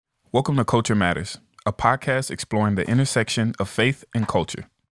Welcome to Culture Matters, a podcast exploring the intersection of faith and culture.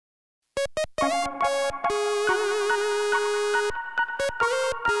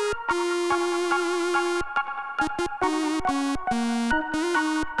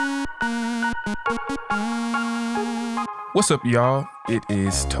 What's up, y'all? It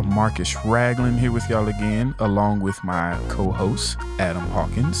is Tamarcus Ragland here with y'all again, along with my co-hosts, Adam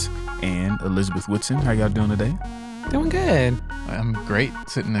Hawkins and Elizabeth Woodson. How y'all doing today? Doing good. I'm great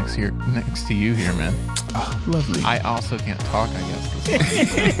sitting next to you here, man. Oh, lovely. I also can't talk, I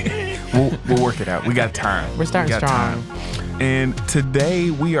guess. We'll work it out. We got time. We're starting strong. And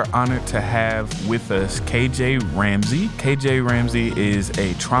today we are honored to have with us KJ Ramsey. KJ Ramsey is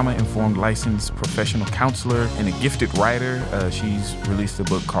a trauma-informed licensed professional counselor and a gifted writer. She's released a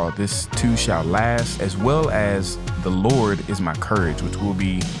book called This Too Shall Last, as well as The Lord Is My Courage, which we'll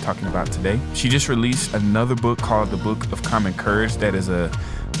be talking about today. She just released another book called The Book of Common Courage that is a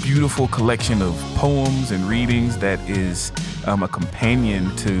beautiful collection of poems and readings that is a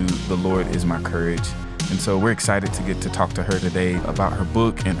companion to The Lord Is My Courage. And so we're excited to get to talk to her today about her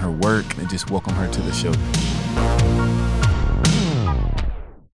book and her work and just welcome her to the show.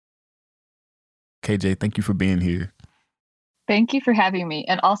 KJ, thank you for being here. Thank you for having me.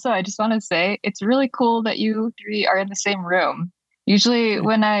 And also, I just want to say it's really cool that you three are in the same room. Usually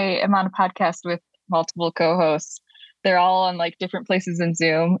when I am on a podcast with multiple co-hosts, they're all on like different places in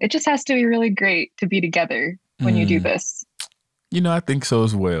Zoom. It just has to be really great to be together when you do this. You know, I think so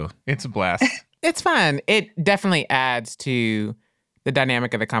as well. It's a blast. It's fun. It definitely adds to the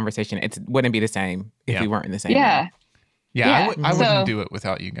dynamic of the conversation. It wouldn't be the same if we weren't in the same room. Yeah, I wouldn't do it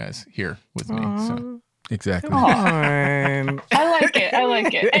without you guys here with me. So. Exactly. I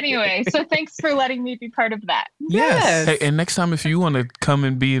like it. Anyway, so thanks for letting me be part of that. Yes. Hey, and next time, if you want to come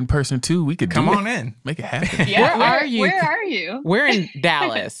and be in person too, we could come on in. Make it happen. Yeah, Where are you? Where are you? We're in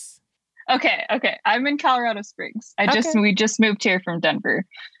Dallas. Okay. I'm in Colorado Springs. We just moved here from Denver,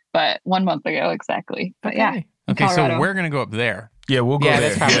 but 1 month ago exactly. But Okay. Okay, Colorado. so we're gonna go up there. Yeah, we'll go there.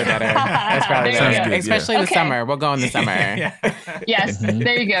 That's probably better. That's probably There you better. go. Especially the summer. We'll go in the summer. Yes,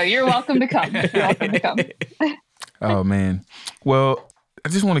 there you go. You're welcome to come. Oh man. Well, I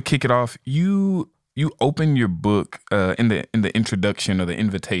just want to kick it off. You open your book in the introduction or the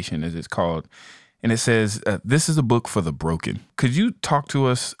invitation, as it's called, and it says, "This is a book for the broken." Could you talk to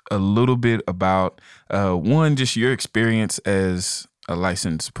us a little bit about one, just your experience as a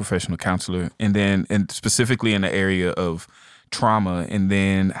licensed professional counselor, and specifically in the area of trauma, and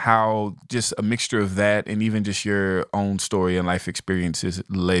then how just a mixture of that and even just your own story and life experiences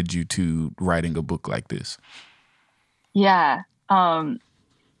led you to writing a book like this? Yeah.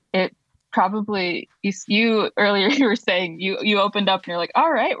 It probably, you earlier, you were saying you opened up and you're like,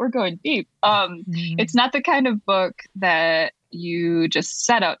 all right, we're going deep. It's not the kind of book that you just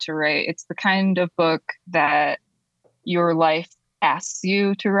set out to write. It's the kind of book that your life asks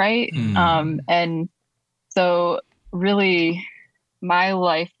you to write. And so really my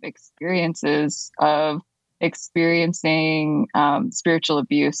life experiences of experiencing spiritual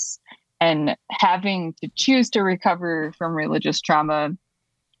abuse and having to choose to recover from religious trauma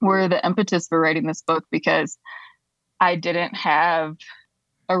were the impetus for writing this book, because I didn't have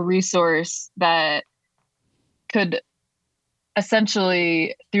a resource that could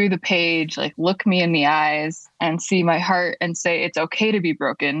essentially through the page, like look me in the eyes and see my heart and say, it's okay to be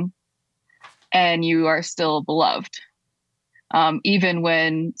broken and you are still beloved. Even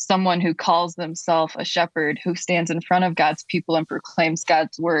when someone who calls themselves a shepherd, who stands in front of God's people and proclaims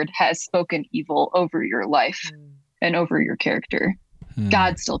God's word, has spoken evil over your life and over your character,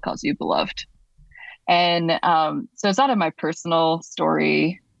 God still calls you beloved. And so it's out of my personal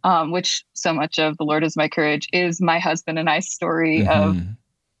story, which so much of The Lord Is My Courage is my husband and I's story of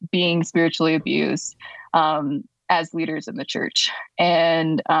being spiritually abused as leaders in the church.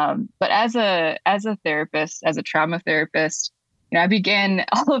 And but as a therapist, as a trauma therapist, I began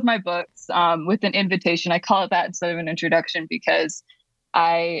all of my books with an invitation. I call it that instead of an introduction, because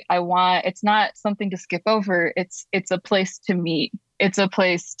I want, it's not something to skip over. It's a place to meet. It's a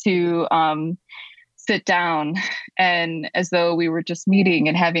place to sit down and as though we were just meeting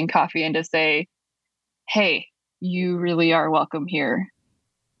and having coffee, and to say, hey, you really are welcome here.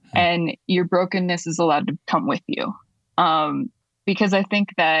 And your brokenness is allowed to come with you. Because I think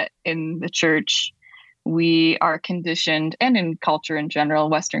that in the church, we are conditioned, and in culture in general,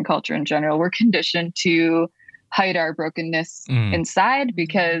 Western culture in general, we're conditioned to hide our brokenness inside,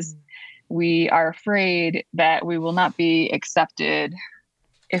 because we are afraid that we will not be accepted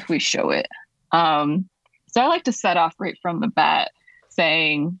if we show it. So I like to set off right from the bat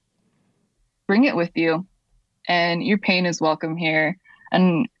saying, bring it with you, and your pain is welcome here.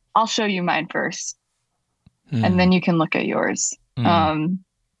 And I'll show you mine first, and then you can look at yours.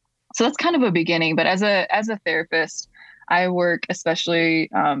 So that's kind of a beginning. But as a therapist, I work especially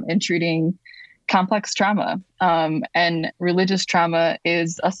in treating complex trauma, and religious trauma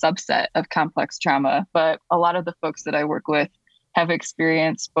is a subset of complex trauma. But a lot of the folks that I work with have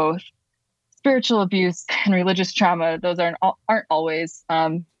experienced both spiritual abuse and religious trauma. Those aren't always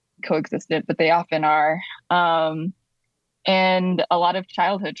coexistent, but they often are. And a lot of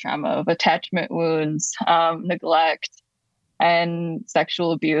childhood trauma, of attachment wounds, neglect, and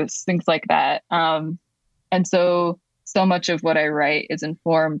sexual abuse, things like that. And so much of what I write is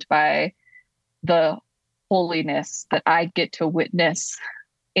informed by the holiness that I get to witness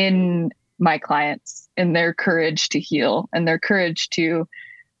in my clients, in their courage to heal and their courage to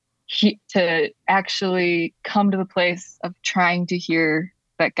actually come to the place of trying to hear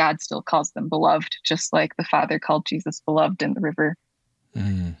that God still calls them beloved, just like the Father called Jesus beloved in the river.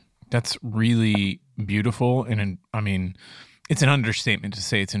 That's really beautiful. And I mean, it's an understatement to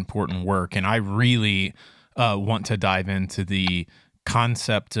say it's important work. And I really want to dive into the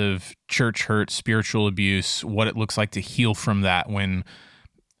concept of church hurt, spiritual abuse, what it looks like to heal from that when,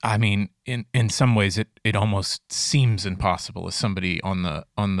 I mean, in some ways it almost seems impossible as somebody on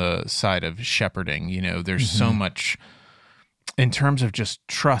the side of shepherding. You know, there's so much in terms of just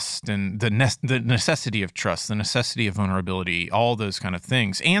trust and the necessity of trust, the necessity of vulnerability, all those kind of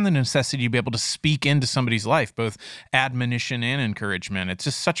things, and the necessity to be able to speak into somebody's life, both admonition and encouragement. It's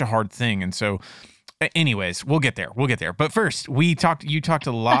just such a hard thing. And so anyways, we'll get there. But first, you talked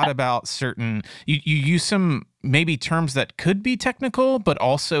a lot about certain, you use some maybe terms that could be technical, but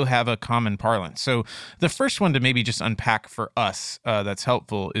also have a common parlance. So the first one to maybe just unpack for us that's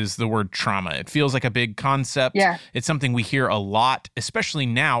helpful is the word trauma. It feels like a big concept. Yeah. It's something we hear a lot, especially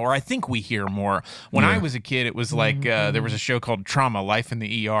now, or I think we hear more. When I was a kid, it was like there was a show called Trauma, Life in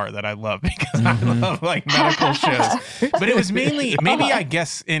the ER that I love because I love like medical shows. But it was mainly, maybe I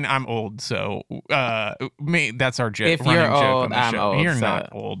guess, and I'm old, so that's our joke. If you're old, I'm show. old. You're not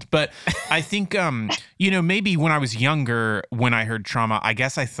old. But I think, maybe when I was younger, when I heard trauma, I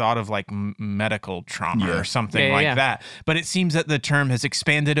guess I thought of like medical trauma or something like that. But it seems that the term has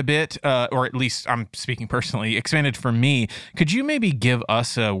expanded a bit, or at least I'm speaking personally, expanded for me. Could you maybe give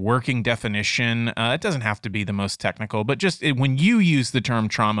us a working definition? It doesn't have to be the most technical, but just when you use the term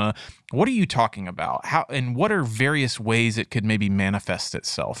trauma, what are you talking about? How and what are various ways it could maybe manifest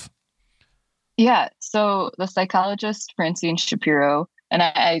itself? Yeah. So the psychologist Francine Shapiro, and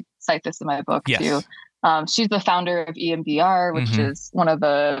I cite this in my book too. She's the founder of EMDR, which is one of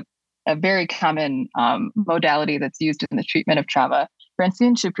a very common modality that's used in the treatment of trauma.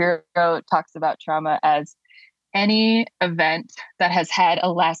 Francine Shapiro talks about trauma as any event that has had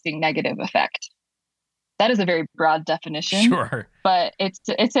a lasting negative effect. That is a very broad definition. Sure. But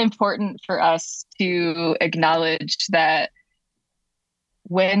it's important for us to acknowledge that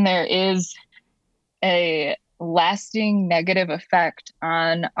when there is a lasting negative effect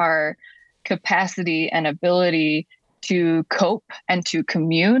on our capacity and ability to cope and to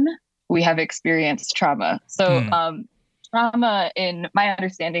commune, we have experienced trauma. So trauma, in my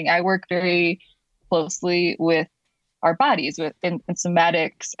understanding, I work very closely with our bodies, in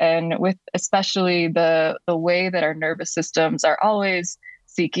somatics, and with especially the way that our nervous systems are always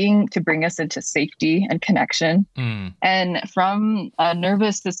seeking to bring us into safety and connection. And from a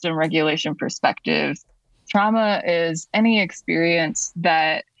nervous system regulation perspective, trauma is any experience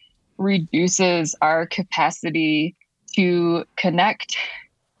that reduces our capacity to connect,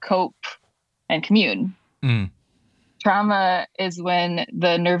 cope, and commune. Trauma is when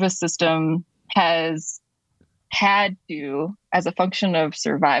the nervous system has had to, as a function of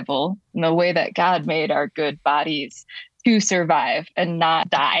survival, in the way that God made our good bodies to survive and not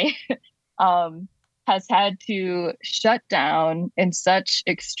die, has had to shut down in such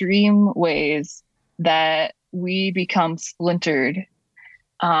extreme ways that we become splintered,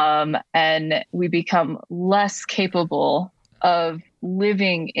 and we become less capable of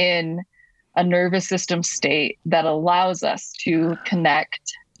living in a nervous system state that allows us to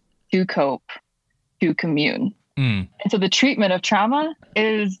connect, to cope, to commune. And so the treatment of trauma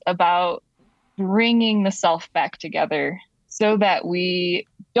is about bringing the self back together so that we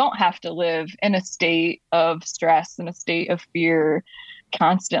don't have to live in a state of stress and a state of fear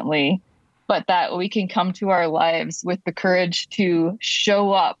constantly, but that we can come to our lives with the courage to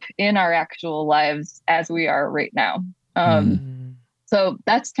show up in our actual lives as we are right now. So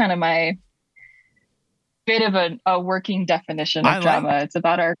that's kind of my bit of a working definition of trauma. It's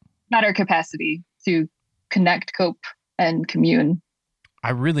about our capacity to connect, cope, and commune.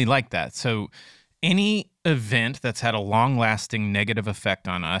 I really like that. So any event that's had a long-lasting negative effect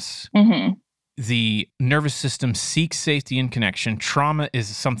on us. Mm-hmm. The nervous system seeks safety and connection. Trauma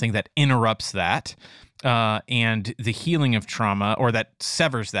is something that interrupts that. And the healing of trauma, or that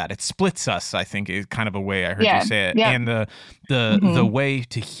severs that, it splits us, I think is kind of a way I heard you say it. Yeah. And the way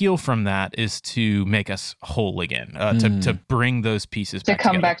to heal from that is to make us whole again, to bring those pieces back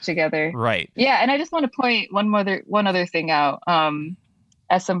together. back together. Right. Yeah. And I just want to point one other thing out.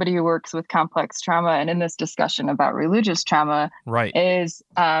 As somebody who works with complex trauma, and in this discussion about religious trauma, right, is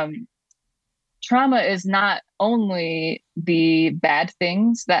trauma is not only the bad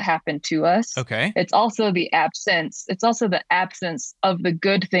things that happen to us. Okay. It's also the absence of the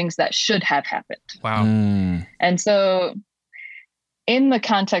good things that should have happened. Wow. And so in the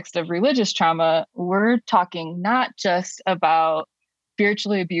context of religious trauma, we're talking not just about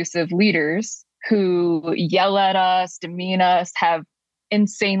spiritually abusive leaders who yell at us, demean us, have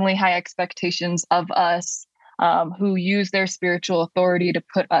insanely high expectations of us, who use their spiritual authority to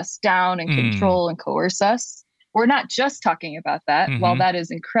put us down and control and coerce us. We're not just talking about that, while that is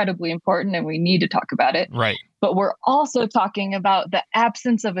incredibly important and we need to talk about it. Right. But we're also talking about the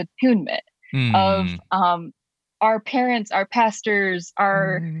absence of attunement of our parents, our pastors,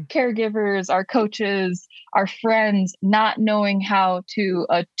 our caregivers, our coaches, our friends, not knowing how to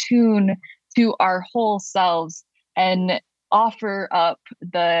attune to our whole selves and offer up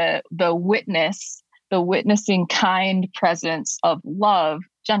the witnessing kind presence of love,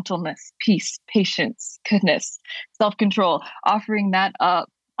 gentleness, peace, patience, goodness, self-control, offering that up.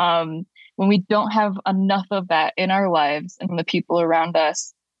 When we don't have enough of that in our lives and the people around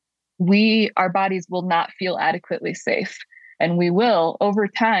us, our bodies will not feel adequately safe. And we will, over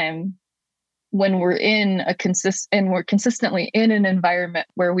time, when we're we're consistently in an environment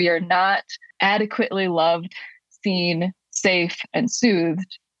where we are not adequately loved, seen, safe, and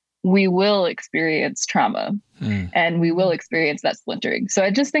soothed, we will experience trauma and we will experience that splintering. So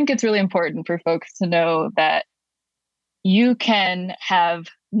I just think it's really important for folks to know that you can have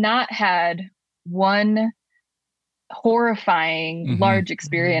not had one horrifying large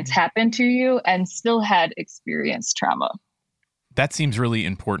experience happen to you and still had experienced trauma. That seems really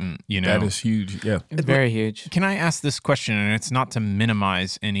important, That is huge. Yeah. It's very huge. Can I ask this question? And it's not to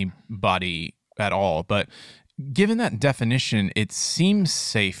minimize anybody at all, but given that definition, it seems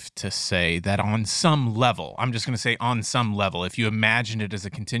safe to say that on some level, I'm just going to say on some level, if you imagine it as a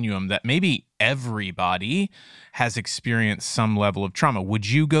continuum, that maybe everybody has experienced some level of trauma. Would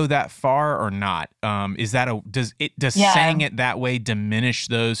you go that far or not? Does saying it that way diminish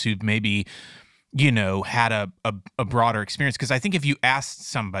those who've maybe, had a broader experience? Because I think if you asked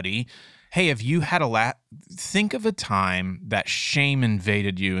somebody, hey, have you had think of a time that shame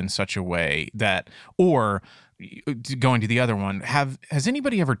invaded you in such a way that, or going to the other one, has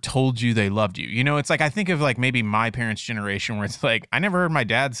anybody ever told you they loved you? It's like, I think of like maybe my parents' generation where it's like, I never heard my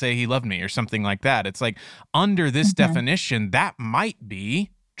dad say he loved me or something like that. It's like under this definition, that might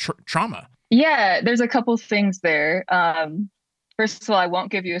be trauma. Yeah, there's a couple things there. First of all, I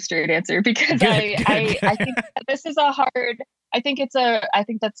won't give you a straight answer because I think this is I think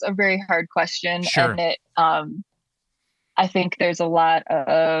that's a very hard question. Sure. And I think there's a lot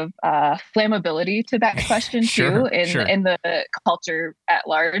of flammability to that question too in the culture at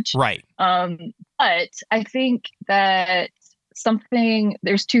large. Right. But I think that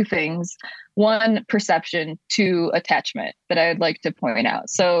there's two things. One, perception, two, attachment that I'd like to point out.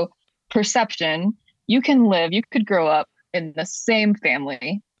 So perception, you could grow up in the same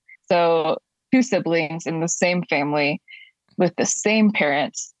family. So two siblings in the same family with the same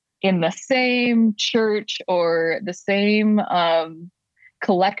parents in the same church or the same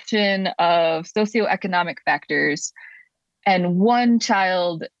collection of socioeconomic factors. And one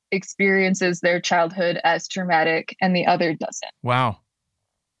child experiences their childhood as traumatic and the other doesn't. Wow.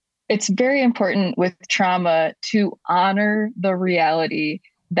 It's very important with trauma to honor the reality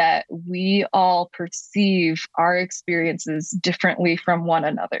that we all perceive our experiences differently from one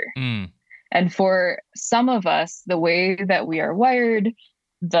another. And for some of us, the way that we are wired,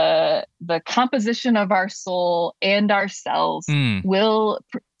 the composition of our soul and our cells will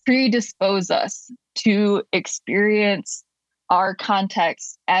predispose us to experience our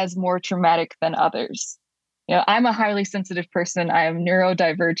context as more traumatic than others. I'm a highly sensitive person. I am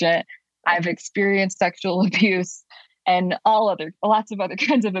neurodivergent. I've experienced sexual abuse and lots of other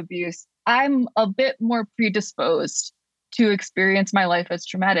kinds of abuse. I'm a bit more predisposed to experience my life as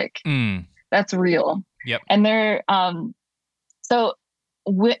traumatic. That's real. Yep. And so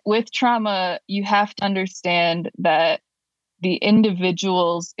with trauma, you have to understand that the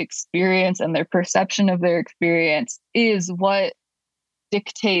individual's experience and their perception of their experience is what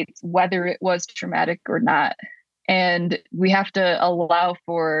dictates whether it was traumatic or not. And we have to allow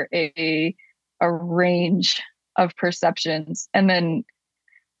for a range of perceptions. And then,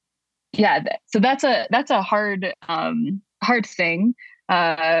 so that's a hard thing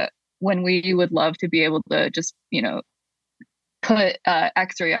when we would love to be able to just, put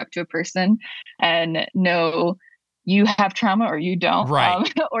X-ray up to a person and know you have trauma or you don't,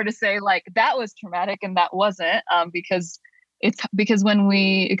 right. Or to say like that was traumatic and that wasn't, because when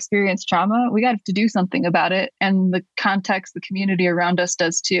we experience trauma, we got to do something about it, and the context, the community around us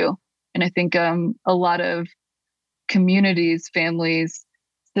does too. And I think a lot of communities, families,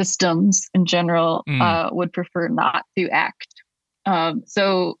 systems in general would prefer not to act.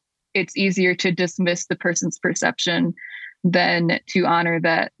 So it's easier to dismiss the person's perception than to honor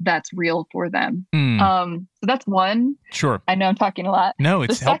that that's real for them. So that's one. Sure. I know I'm talking a lot. No,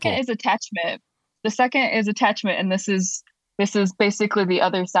 it's helpful. The second is attachment. And this is basically the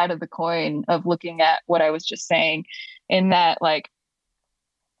other side of the coin of looking at what I was just saying, in that like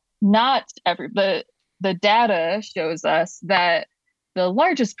not the data shows us that the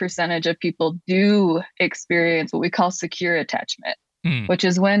largest percentage of people do experience what we call secure attachment, which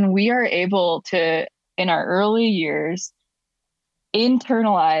is when we are able to, in our early years,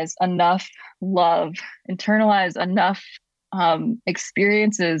 internalize enough love, internalize enough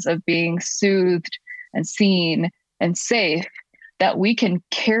experiences of being soothed and seen and safe that we can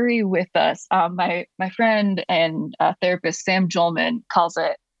carry with us. My friend and therapist Sam Jolman calls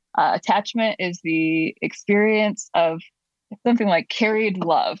it attachment is the experience of something like carried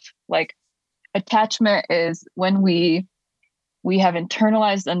love. Like attachment is when we have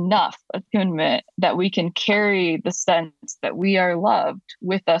internalized enough attunement that we can carry the sense that we are loved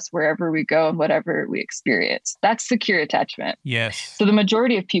with us wherever we go and whatever we experience. That's secure attachment. Yes. So the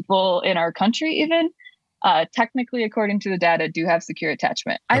majority of people in our country, even technically, according to the data, do have secure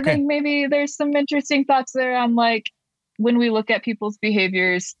attachment. Okay. I think maybe there's some interesting thoughts there on like when we look at people's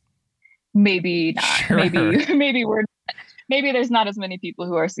behaviors, maybe not. Sure. Maybe there's not as many people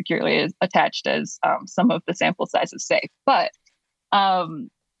who are securely attached as some of the sample sizes say. But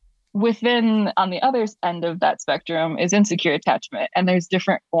within, on the other end of that spectrum, is insecure attachment. And there's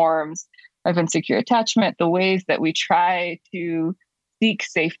different forms of insecure attachment, the ways that we try to seek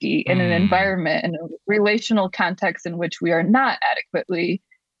safety in an environment and a relational context in which we are not adequately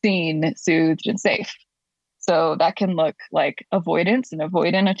seen, soothed, and safe. So that can look like avoidance, an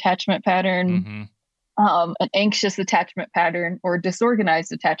avoidant attachment pattern, an anxious attachment pattern, or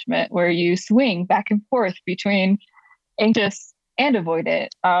disorganized attachment, where you swing back and forth between anxious and avoidant,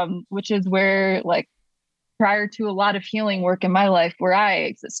 which is where, like, prior to a lot of healing work in my life, where I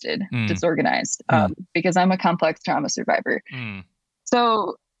existed disorganized, because I'm a complex trauma survivor.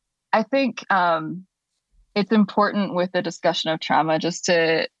 So I think it's important with the discussion of trauma just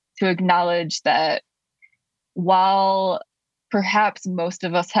to acknowledge that while perhaps most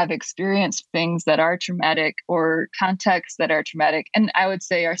of us have experienced things that are traumatic or contexts that are traumatic, and I would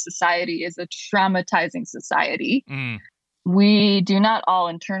say our society is a traumatizing society, we do not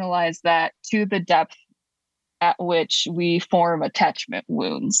all internalize that to the depth at which we form attachment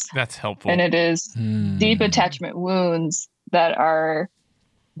wounds. That's helpful. And it is deep attachment wounds that are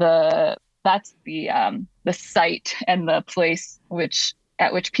the site and the place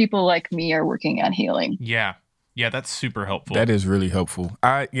at which people like me are working on healing. Yeah, that's super helpful. That is really helpful.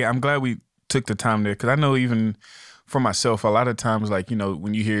 I'm glad we took the time there, because I know even for myself, a lot of times, like,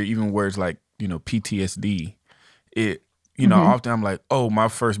 when you hear even words like, PTSD, it, often I'm like, oh, my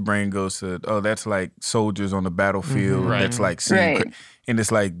first brain goes to, oh, that's like soldiers on the battlefield. Right. That's like seeing, and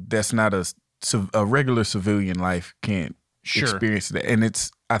it's like, that's not a regular civilian life can't experience that. And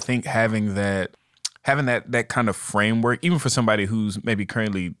it's, I think having that kind of framework, even for somebody who's maybe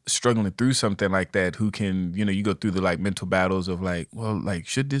currently struggling through something like that, who can, you go through the like mental battles of like, well, like,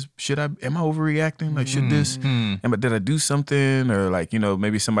 am I overreacting? Like, should this, did I do something? Or like,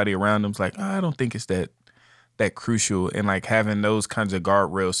 maybe somebody around them's like, oh, I don't think it's that crucial. And like having those kinds of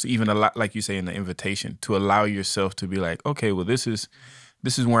guardrails, even a lot, like you say in the invitation, to allow yourself to be like, okay, well, this is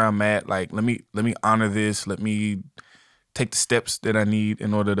where I'm at. Like, let me honor this. Let me take the steps that I need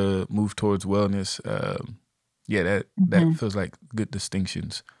in order to move towards wellness. That feels like good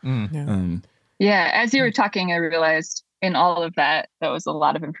distinctions. As you were talking, I realized in all of that was a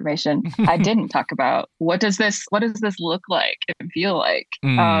lot of information. I didn't talk about what does this look like and feel like.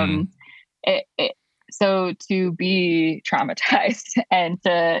 So to be traumatized and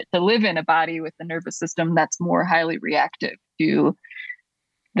to live in a body with a nervous system that's more highly reactive to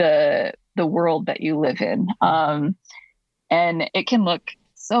the world that you live in. And it can look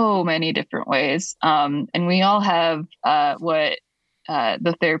so many different ways. And we all have what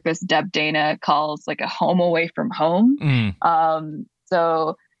the therapist Deb Dana calls like a home away from home.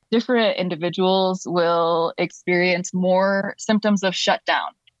 So different individuals will experience more symptoms of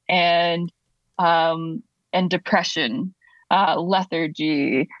shutdown and depression,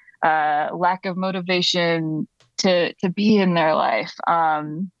 lethargy, lack of motivation to be in their life,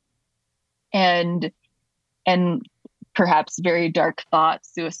 and perhaps very dark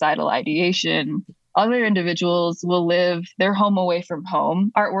thoughts, suicidal ideation. Other individuals will live their home away from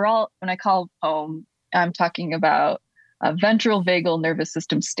home. When I call home, I'm talking about a ventral vagal nervous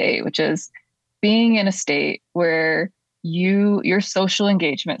system state, which is being in a state where your social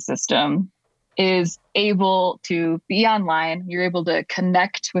engagement system is able to be online. You're able to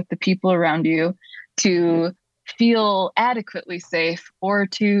connect with the people around you, to feel adequately safe, or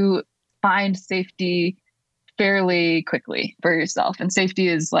to find safety fairly quickly for yourself. And safety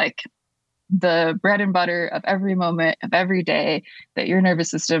is like the bread and butter of every moment of every day that your nervous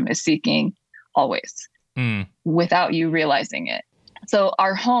system is seeking always, without you realizing it. So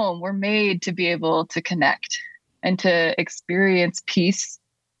our home, we're made to be able to connect and to experience peace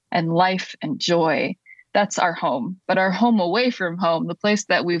and life and joy. That's our home. But our home away from home, the place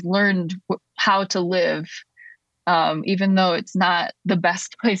that we've learned how to live, even though it's not the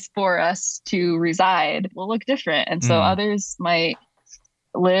best place for us to reside, will look different. And so others might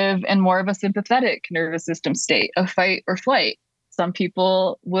live in more of a sympathetic nervous system state of fight or flight. Some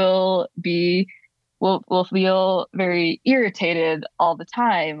people will feel very irritated all the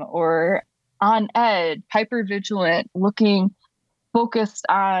time, or on edge, hypervigilant, focused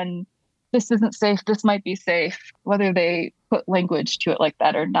on this isn't safe, this might be safe, whether they put language to it like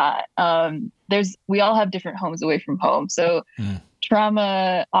that or not. We all have different homes away from home. So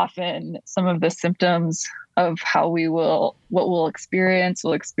trauma, often some of the symptoms of what we'll experience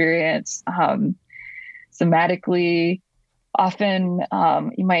somatically. Often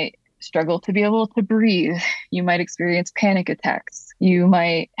you might struggle to be able to breathe. You might experience panic attacks. You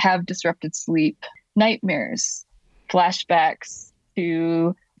might have disrupted sleep, nightmares, flashbacks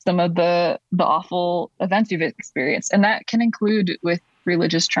to some of the awful events you've experienced. And that can include with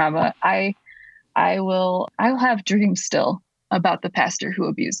religious trauma. I'll have dreams still about the pastor who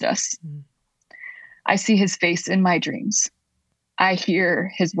abused us. I see his face in my dreams. I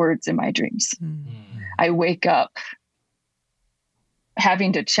hear his words in my dreams. I wake up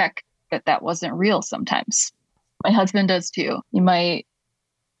having to check that wasn't real sometimes. My husband does too. You might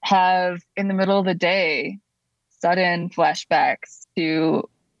have, in the middle of the day, sudden flashbacks to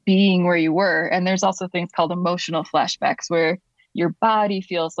being where you were. And there's also things called emotional flashbacks, where your body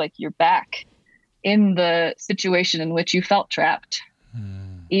feels like you're back in the situation in which you felt trapped,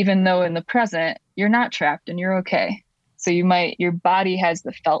 even though in the present you're not trapped and you're okay. So your body has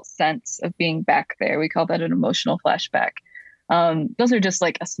the felt sense of being back there. We call that an emotional flashback. Those are just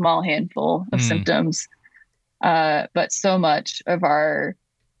like a small handful of symptoms. But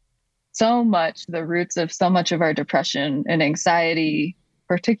the roots of so much of our depression and anxiety,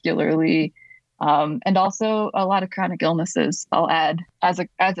 particularly, and also a lot of chronic illnesses, I'll add, as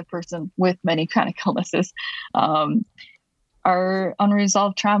a person with many chronic illnesses, are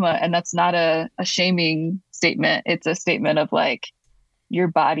unresolved trauma. And that's not a shaming statement. It's a statement of like, your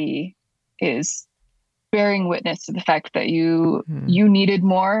body is bearing witness to the fact that you needed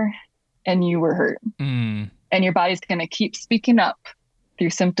more and you were hurt. And your body's going to keep speaking up through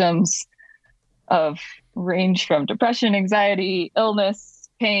symptoms of range from depression, anxiety, illness,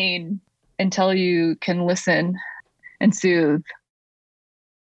 pain, until you can listen and soothe.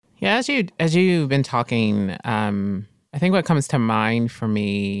 Yeah, as you've been talking, I think what comes to mind for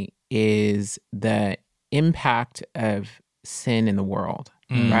me is the impact of sin in the world.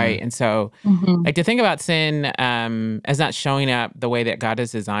 Right. And so like to think about sin as not showing up the way that God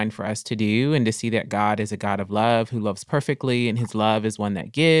has designed for us to do, and to see that God is a God of love who loves perfectly, and his love is one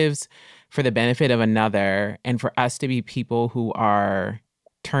that gives for the benefit of another, and for us to be people who are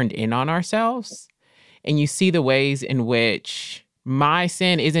turned in on ourselves. And you see the ways in which my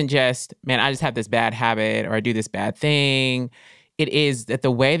sin isn't just, man, I just have this bad habit or I do this bad thing. It is that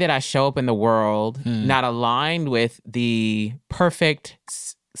the way that I show up in the world, not aligned with the perfect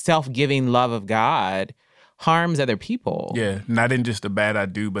self-giving love of God, harms other people. Yeah, not in just the bad I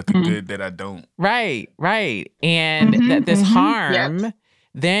do, but the good that I don't. Right. And that this harm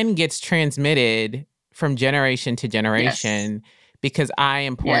then gets transmitted from generation to generation, because I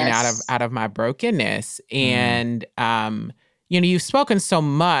am pouring out of my brokenness. And you've spoken so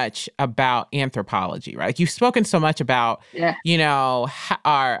much about anthropology, right? Like you've spoken so much about,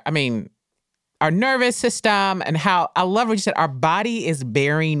 our nervous system, and how I love what you said, our body is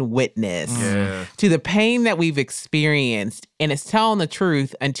bearing witness to the pain that we've experienced, and it's telling the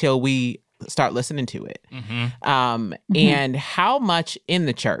truth until we start listening to it. And how much in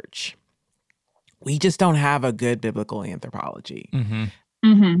the church we just don't have a good biblical anthropology.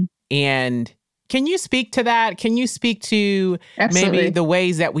 And can you speak to that? Can you speak to maybe the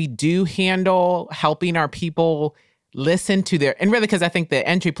ways that we do handle helping our people listen to their, and really, because I think the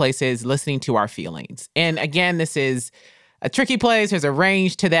entry place is listening to our feelings. And again, this is a tricky place. There's a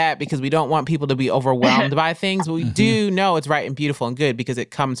range to that because we don't want people to be overwhelmed by things, but we do know it's right and beautiful and good because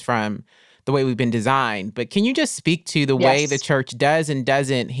it comes from the way we've been designed. But can you just speak to the way the church does and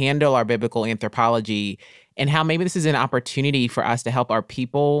doesn't handle our biblical anthropology, and how maybe this is an opportunity for us to help our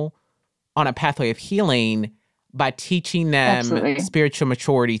people on a pathway of healing by teaching them spiritual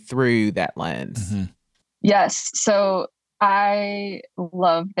maturity through that lens? Yes. So I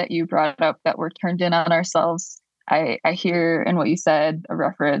love that you brought up that we're turned in on ourselves. I hear in what you said a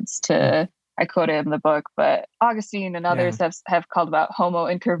reference to, I quoted in the book, but Augustine and others have called about homo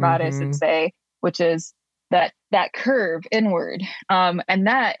incurvatus and say, which is that curve inward. And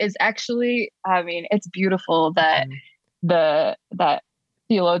that is actually, I mean, it's beautiful that that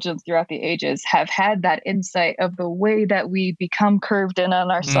theologians throughout the ages have had that insight of the way that we become curved in on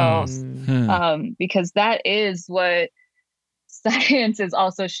ourselves, because that is what science is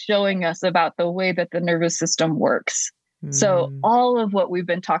also showing us about the way that the nervous system works. So all of what we've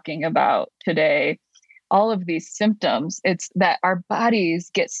been talking about today, all of these symptoms, it's that our bodies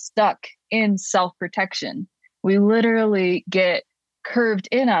get stuck in self-protection. We literally get curved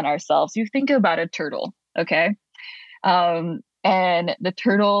in on ourselves. You think about a turtle, okay? And the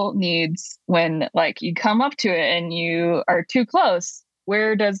turtle needs, when like you come up to it and you are too close,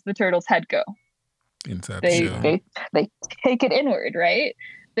 where does the turtle's head go? Inside they take it inward, right?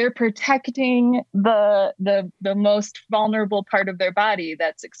 They're protecting the most vulnerable part of their body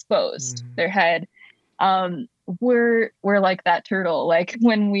that's exposed, their head. We're like that turtle. Like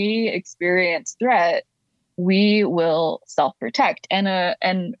when we experience threat, we will self-protect.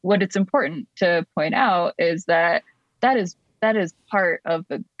 And what it's important to point out is that is part of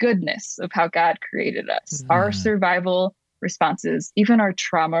the goodness of how God created us. Our survival responses, even our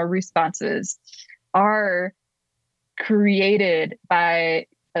trauma responses, are created by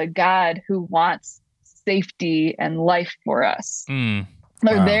a God who wants safety and life for us. They're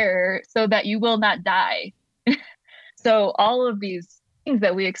there so that you will not die. So all of these things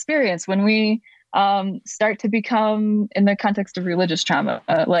that we experience when we start to become, in the context of religious trauma,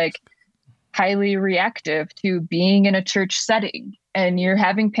 like highly reactive to being in a church setting, and you're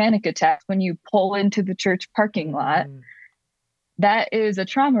having panic attacks when you pull into the church parking lot, that is a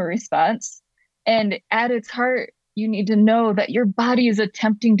trauma response. And at its heart, you need to know that your body is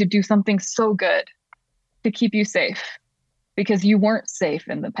attempting to do something so good to keep you safe because you weren't safe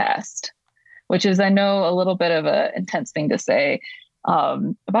in the past, which is, I know, a little bit of an intense thing to say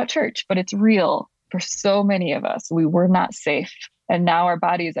about church, but it's real for so many of us. We were not safe. And now our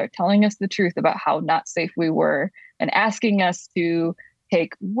bodies are telling us the truth about how not safe we were and asking us to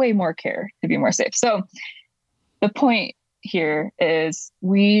take way more care to be more safe. So the point here is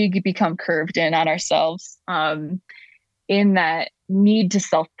we become curved in on ourselves in that need to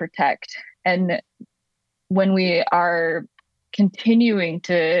self-protect. And when we are continuing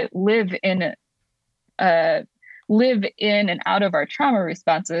to live in and out of our trauma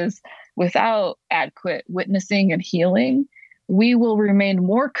responses without adequate witnessing and healing, we will remain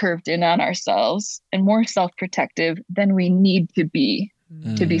more curved in on ourselves and more self-protective than we need to be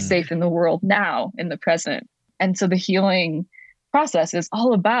safe in the world now, in the present. And so the healing process is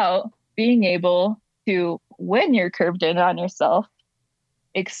all about being able to, when you're curved in on yourself,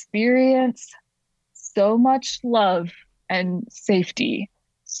 experience so much love and safety,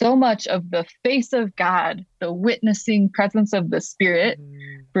 so much of the face of God, the witnessing presence of the Spirit,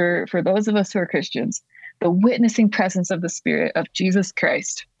 for those of us who are Christians, the witnessing presence of the Spirit of Jesus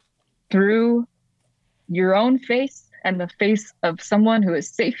Christ through your own face and the face of someone who is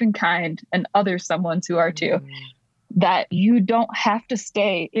safe and kind and other someones who are too, that you don't have to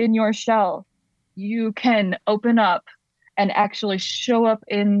stay in your shell. You can open up and actually show up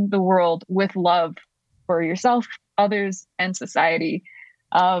in the world with love for yourself, others, and society.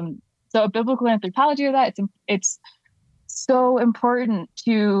 So a biblical anthropology of that, it's so important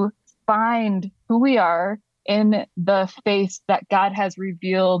to find who we are in the face that God has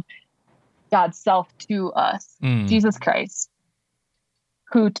revealed God's self to us, Jesus Christ,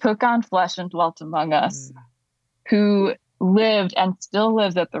 who took on flesh and dwelt among us, who lived and still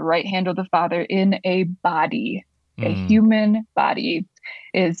lives at the right hand of the Father in a body, a human body,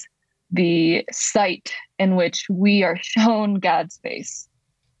 is the sight in which we are shown God's face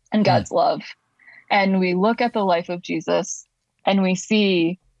and God's love. And we look at the life of Jesus and we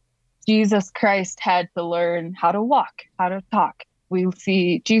see Jesus Christ had to learn how to walk, how to talk. We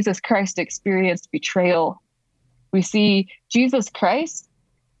see Jesus Christ experienced betrayal. We see Jesus Christ,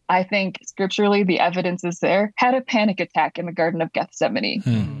 I think scripturally the evidence is there, had a panic attack in the Garden of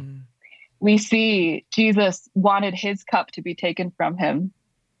Gethsemane. We see Jesus wanted his cup to be taken from him,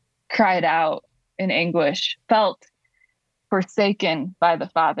 cried out in anguish, felt forsaken by the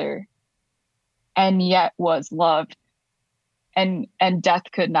Father, and yet was loved. And death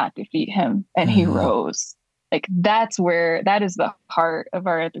could not defeat him, and he rose. Like that is the heart of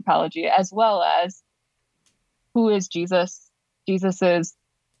our anthropology, as well as who is Jesus? Jesus is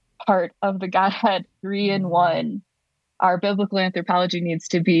part of the Godhead, 3 in 1. Our biblical anthropology needs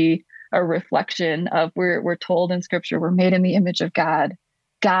to be a reflection of we're told in scripture we're made in the image of God.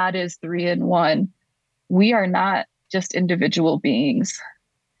 God is 3 in 1. We are not just individual beings.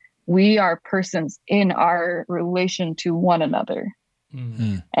 We are persons in our relation to one another.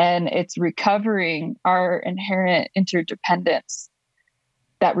 And it's recovering our inherent interdependence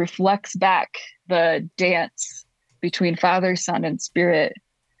that reflects back the dance between Father, Son, and Spirit,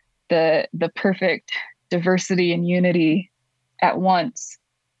 the perfect diversity and unity at once.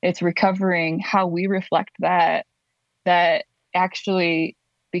 It's recovering how we reflect that actually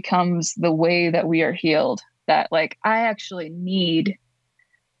becomes the way that we are healed. That like, I actually need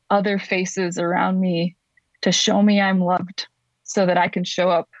other faces around me to show me I'm loved so that I can show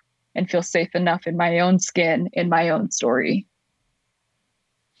up and feel safe enough in my own skin, in my own story.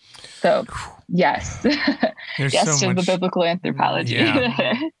 So yes, yes to the biblical anthropology.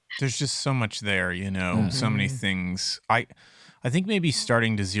 Yeah. There's just so much there, so many things. I think maybe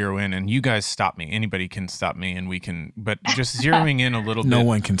starting to zero in, and you guys stop me. Anybody can stop me, and we can. But just zeroing in a little bit. No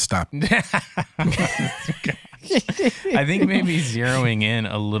one can stop. I think maybe zeroing in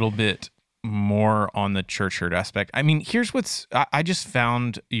a little bit more on the church hurt aspect. I mean, here's I just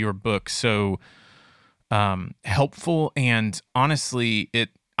found your book so helpful, and honestly,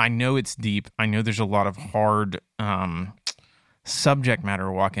 I know it's deep. I know there's a lot of hard subject matter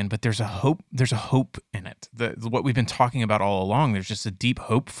to walk in, but there's a hope in it. What we've been talking about all along, there's just a deep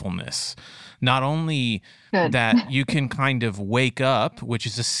hopefulness. Not only that you can kind of wake up, which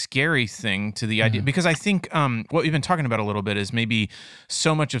is a scary thing to the idea, because I think what we've been talking about a little bit is maybe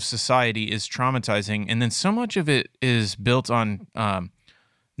so much of society is traumatizing, and then so much of it is built on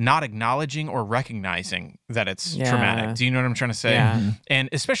not acknowledging or recognizing that it's traumatic. Do you know what I'm trying to say? Yeah. And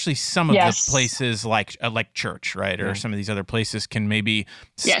especially some of the places like church, right? Or some of these other places can maybe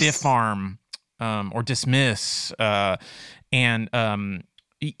stiff arm or dismiss. So I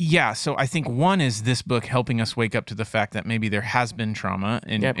think one is this book helping us wake up to the fact that maybe there has been trauma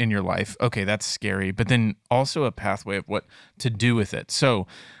in your life. Okay, that's scary. But then also a pathway of what to do with it. So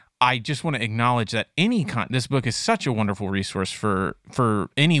I just want to acknowledge that this book is such a wonderful resource for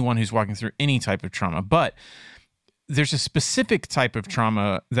anyone who's walking through any type of trauma. But there's a specific type of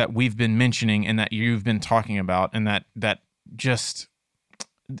trauma that we've been mentioning and that you've been talking about, and that just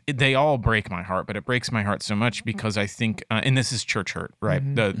they all break my heart. But it breaks my heart so much because I think, and this is church hurt,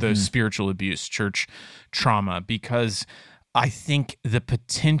 right? The spiritual abuse, church trauma, because I think the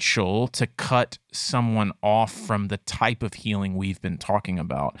potential to cut someone off from the type of healing we've been talking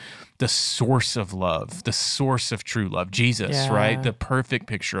about, the source of love, the source of true love, Jesus, right? The perfect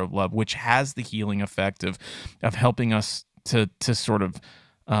picture of love, which has the healing effect of helping us to sort of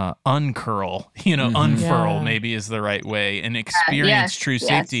uncurl, unfurl maybe is the right way, and experience true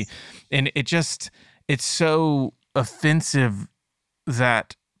safety. And it's so offensive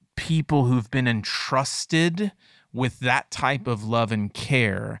that people who've been entrusted with that type of love and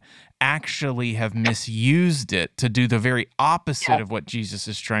care actually have misused it to do the very opposite of what Jesus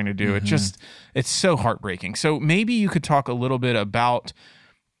is trying to do. It's so heartbreaking. So maybe you could talk a little bit about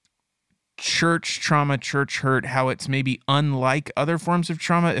church trauma, church hurt, how it's maybe unlike other forms of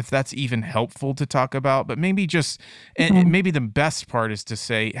trauma, if that's even helpful to talk about. But maybe and maybe the best part is to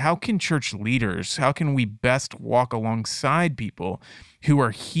say, how can church leaders, how can we best walk alongside people who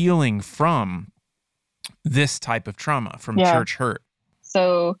are healing from this type of trauma, from church hurt?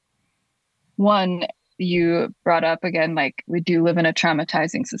 So one, you brought up again, like we do live in a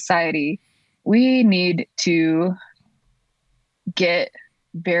traumatizing society. We need to get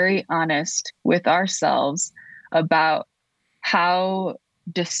very honest with ourselves about how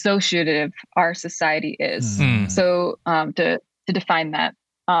dissociative our society is. So to define that,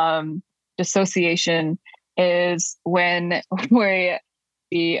 dissociation is when we're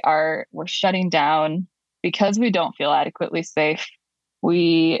shutting down because we don't feel adequately safe.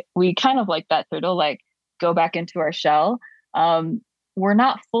 We kind of like that turtle, like go back into our shell. We're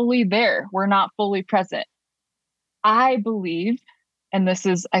not fully there. We're not fully present. I believe, and this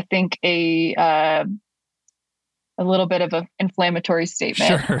is, I think, a little bit of an inflammatory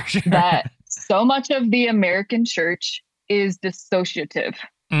statement, Sure. that so much of the American church is dissociative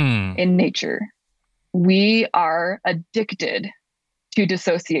in nature. We are addicted to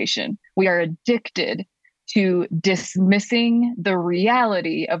dissociation. We are addicted to dismissing the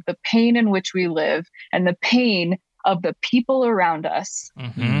reality of the pain in which we live and the pain of the people around us,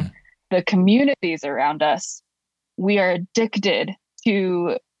 the communities around us. We are addicted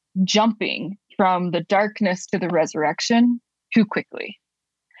to jumping from the darkness to the resurrection too quickly.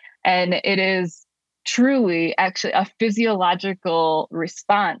 And it is truly actually a physiological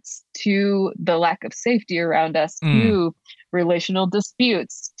response to the lack of safety around us, to relational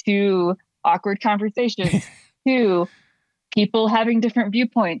disputes, to awkward conversations, to people having different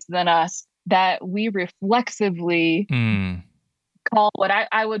viewpoints than us, that we reflexively call what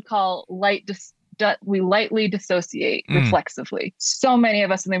I would call we lightly dissociate reflexively. So many of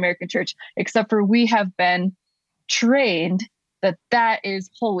us in the American church, except for we have been trained that is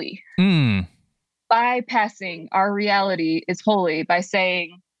holy. Bypassing our reality is holy by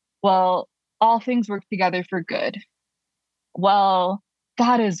saying, well, all things work together for good. Well,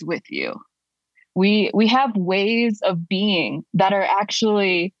 God is with you. We have ways of being that are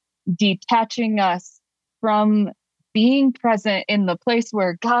actually detaching us from being present in the place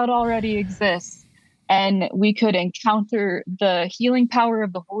where God already exists. And we could encounter the healing power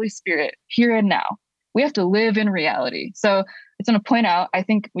of the Holy Spirit here and now. We have to live in reality. So I just want to point out, I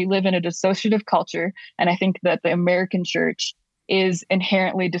think we live in a dissociative culture. And I think that the American church is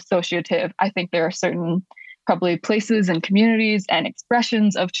inherently dissociative. I think there are certain probably places and communities and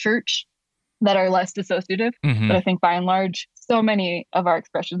expressions of church that are less dissociative. But I think by and large, so many of our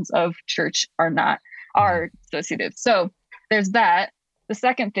expressions of church are dissociative. So there's that. The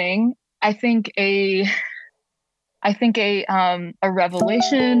second thing, I think a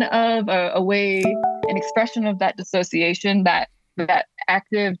revelation of a way, an expression of that dissociation, that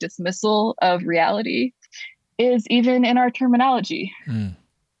active dismissal of reality, is even in our terminology.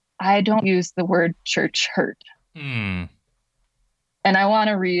 I don't use the word church hurt. And I want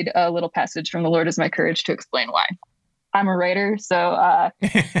to read a little passage from The Lord is My Courage to explain why. I'm a writer, so a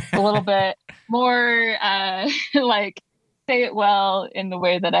little bit more like say it well in the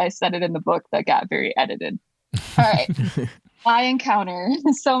way that I said it in the book that got very edited. All right. I encounter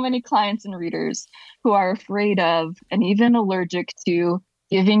so many clients and readers who are afraid of and even allergic to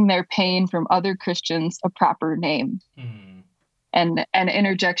giving their pain from other Christians a proper name. And an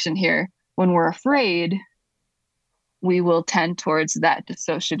interjection here, when we're afraid, we will tend towards that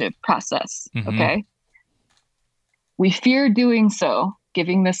dissociative process. Okay. We fear doing so,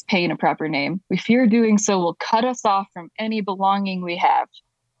 giving this pain a proper name. We fear doing so will cut us off from any belonging we have.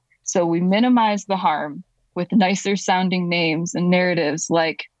 So we minimize the harm with nicer sounding names and narratives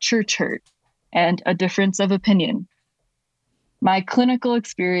like church hurt and a difference of opinion. My clinical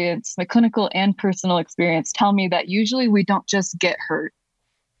and personal experience tell me that usually we don't just get hurt.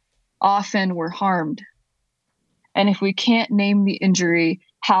 Often we're harmed. And if we can't name the injury,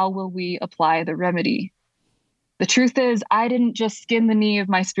 how will we apply the remedy? The truth is, I didn't just skin the knee of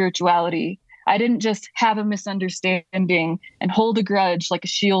my spirituality. I didn't just have a misunderstanding and hold a grudge like a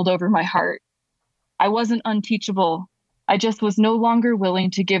shield over my heart. I wasn't unteachable. I just was no longer willing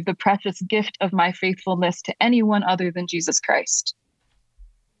to give the precious gift of my faithfulness to anyone other than Jesus Christ.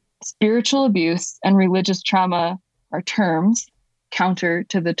 Spiritual abuse and religious trauma are terms, counter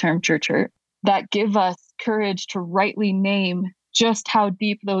to the term church hurt, that give us courage to rightly name just how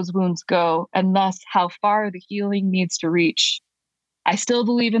deep those wounds go and thus how far the healing needs to reach. I still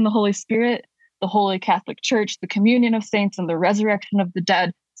believe in the Holy Spirit, the Holy Catholic Church, the communion of saints, and the resurrection of the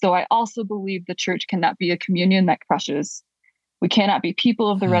dead. So I also believe the church cannot be a communion that crushes. We cannot be people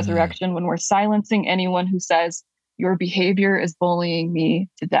of the resurrection when we're silencing anyone who says, your behavior is bullying me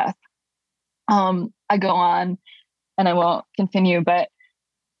to death. I go on and I won't continue, but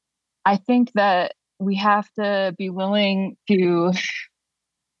I think that we have to be willing to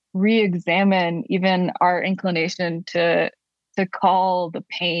re-examine even our inclination to call the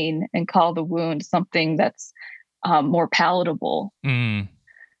pain and call the wound something that's more palatable.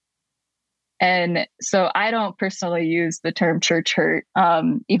 And so I don't personally use the term church hurt,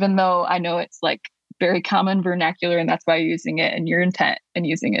 even though I know it's like very common vernacular and that's why you're using it, and your intent in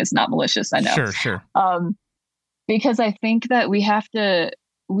using it is not malicious. I know. Sure. Because I think that we have to,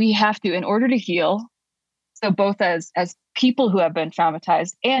 in order to heal, so both as people who have been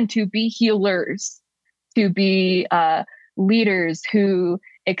traumatized and to be healers, to be leaders who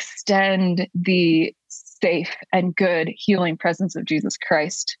extend the safe and good healing presence of Jesus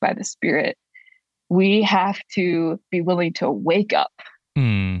Christ by the Spirit, we have to be willing to wake up.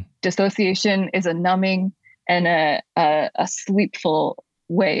 Dissociation is a numbing and a sleepful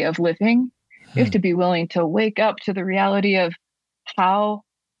way of living. We have to be willing to wake up to the reality of how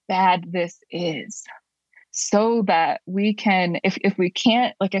bad this is, so that we can, if we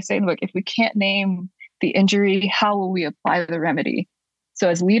can't, like I say in the book, if we can't name the injury, how will we apply the remedy? So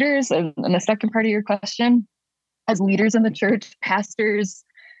as leaders, and the second part of your question, as leaders in the church, pastors,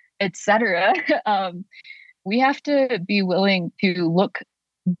 etc., we have to be willing to look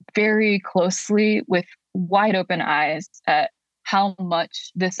very closely with wide open eyes at how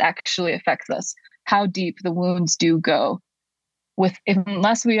much this actually affects us, how deep the wounds do go.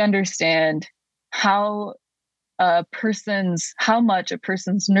 Unless we understand how much a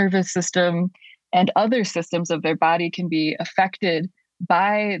person's nervous system and other systems of their body can be affected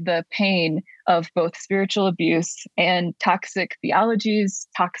by the pain of both spiritual abuse and toxic theologies,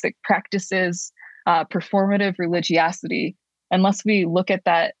 toxic practices, performative religiosity. Unless we look at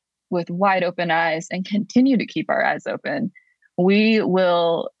that with wide open eyes and continue to keep our eyes open, we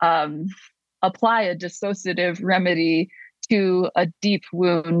will apply a dissociative remedy to a deep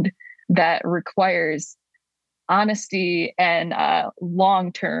wound that requires honesty and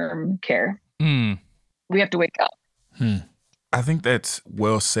long-term care. We have to wake up. I think that's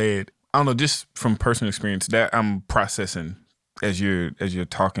well said. I don't know, just from personal experience that I'm processing as you're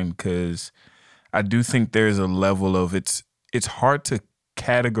talking, because I do think there's a level of it's hard to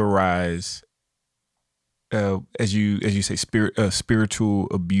categorize as you say spiritual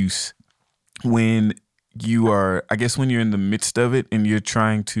abuse when you are, I guess, when you're in the midst of it and you're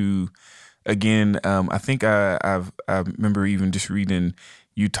trying to, again, I think I remember even just reading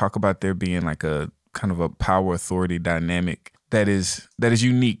you talk about there being like a kind of a power authority dynamic that is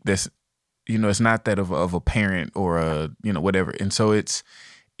unique. That's, it's not that of a parent or a, whatever. And so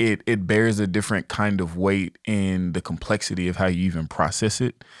it bears a different kind of weight in the complexity of how you even process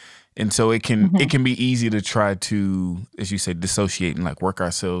it. And so it can be easy to try to, as you said, dissociate and like work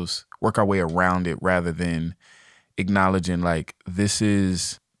our way around it, rather than acknowledging like this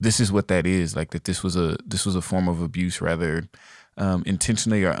is what that is, like that this was a form of abuse, rather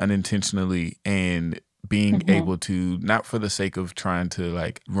intentionally or unintentionally, and being able to, not for the sake of trying to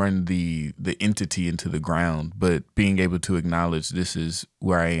like run the entity into the ground, but being able to acknowledge this is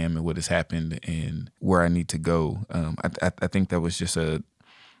where I am and what has happened and where I need to go. I think that was just a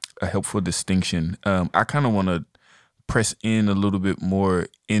helpful distinction. I kind of want to press in a little bit more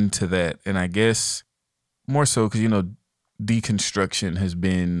into that, and I guess more so because deconstruction has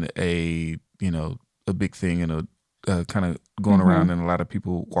been a big thing and a kind of going around, and a lot of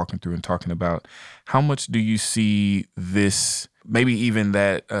people walking through and talking about. How much do you see this, maybe even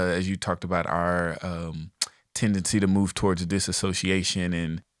that, as you talked about our tendency to move towards disassociation,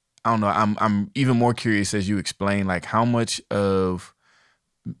 and I don't know, I'm even more curious as you explain like how much of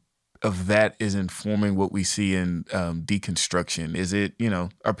that is informing what we see in deconstruction. Is it,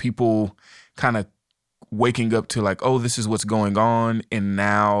 are people kind of waking up to like, oh, this is what's going on, and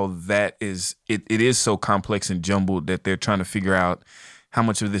now that is it is so complex and jumbled that they're trying to figure out how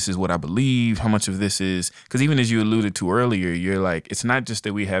much of this is what I believe, how much of this is, because even as you alluded to earlier, you're like, it's not just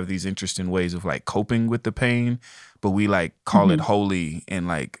that we have these interesting ways of like coping with the pain, but we like call it holy and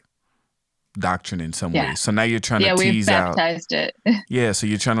like doctrine in some ways. So now you're trying to tease out. Yeah, we've baptized it. Yeah, so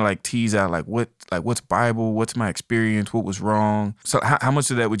you're trying to like tease out like what's Bible, what's my experience, what was wrong. So how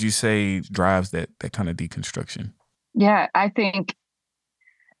much of that would you say drives that kind of deconstruction? Yeah, I think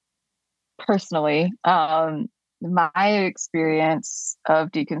personally, my experience of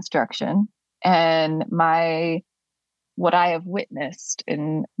deconstruction and what I have witnessed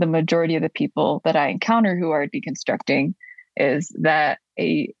in the majority of the people that I encounter who are deconstructing is that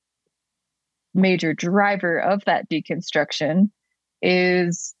a major driver of that deconstruction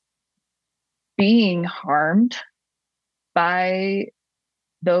is being harmed by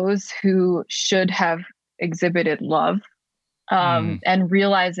those who should have exhibited love, and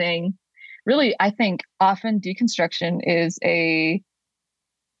realizing, really, I think often deconstruction is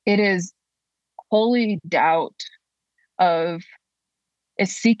wholly doubt is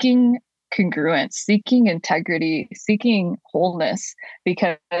seeking congruence, seeking integrity, seeking wholeness,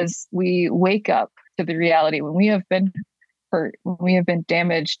 because we wake up to the reality when we have been hurt, when we have been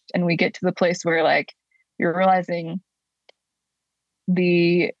damaged, and we get to the place where like you're realizing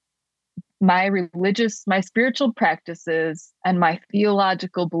my spiritual practices and my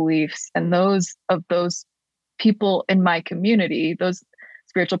theological beliefs and those of those people in my community, those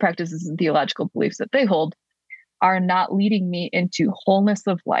spiritual practices and theological beliefs that they hold are not leading me into wholeness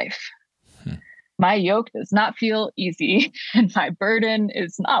of life. My yoke does not feel easy and my burden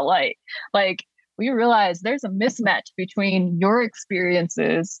is not light. Like, we realize there's a mismatch between your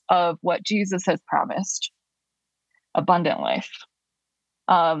experiences of what Jesus has promised, abundant life.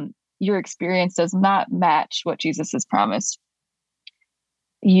 Your experience does not match what Jesus has promised.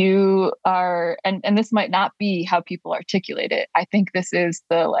 You are, and this might not be how people articulate it. I think this is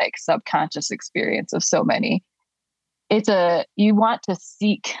the like subconscious experience of so many. You want to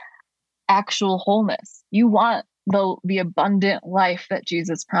seek actual wholeness. You want the abundant life that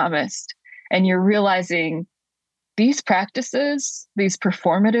Jesus promised. And you're realizing these practices, these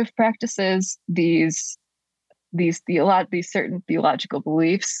performative practices, these certain theological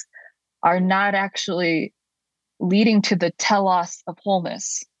beliefs are not actually leading to the telos of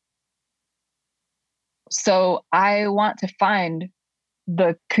wholeness. So I want to find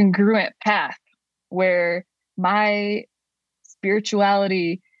the congruent path where my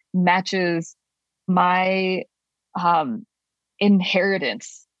spirituality matches my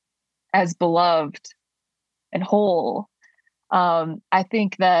inheritance as beloved and whole. I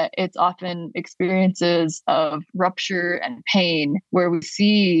think that it's often experiences of rupture and pain where we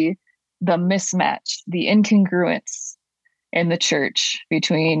see the mismatch, the incongruence in the church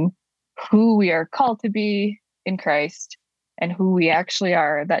between who we are called to be in Christ and who we actually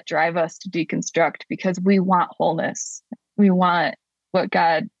are, that drive us to deconstruct because we want wholeness. We want what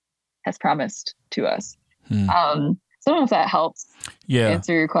God has promised to us. So I don't know if that helps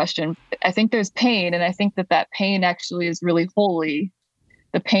answer your question. I think there's pain, and I think that pain actually is really holy.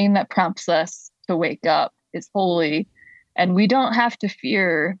 The pain that prompts us to wake up is holy, and we don't have to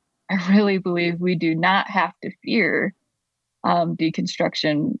fear. I really believe we do not have to fear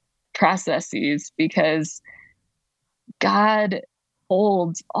deconstruction processes because God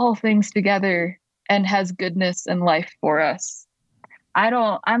holds all things together and has goodness and life for us.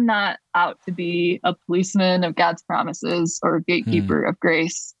 I'm not out to be a policeman of God's promises or a gatekeeper of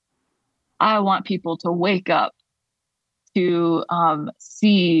grace. I want people to wake up to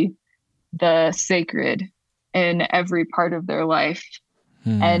see the sacred in every part of their life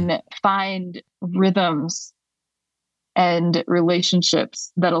and find rhythms and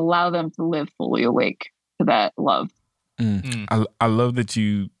relationships that allow them to live fully awake to that love. I love that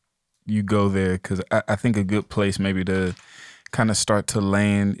you go there, because I think a good place maybe to kind of start to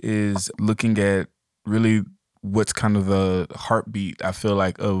land is looking at really what's kind of the heartbeat, I feel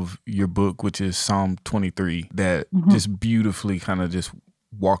like, of your book, which is Psalm 23, that just beautifully kind of just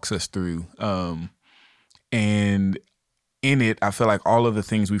walks us through. And in it, I feel like all of the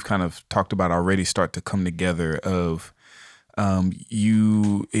things we've kind of talked about already start to come together of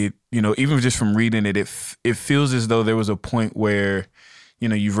even just from reading it, it feels as though there was a point where,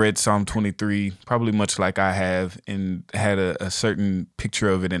 you've read Psalm 23, probably much like I have, and had a certain picture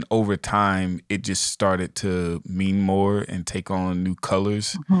of it. And over time, it just started to mean more and take on new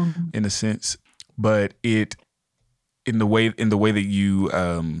colors in a sense. But in the way that you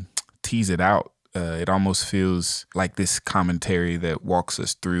tease it out, it almost feels like this commentary that walks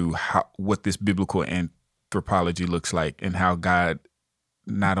us through what this biblical anthropology looks like, and how God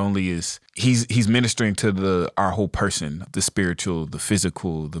not only is he's ministering to our whole person, the spiritual, the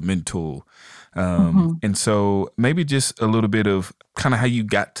physical, the mental. And so maybe just a little bit of kind of how you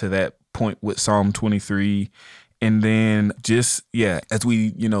got to that point with Psalm 23. And then just, as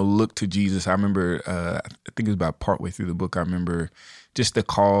we, look to Jesus, I remember, I think it was about partway through the book, I remember just the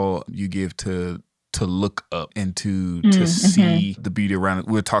call you give to look up and to see the beauty around it.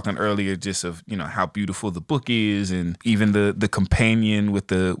 We were talking earlier just of, how beautiful the book is, and even the companion with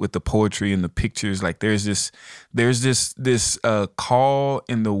the poetry and the pictures. Like there's this call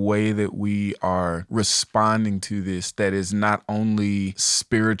in the way that we are responding to this that is not only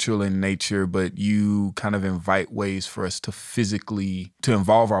spiritual in nature, but you kind of invite ways for us to physically, to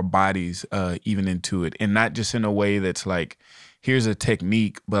involve our bodies even into it. And not just in a way that's like, here's a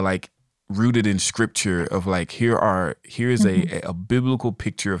technique, but like rooted in scripture of like, here's a biblical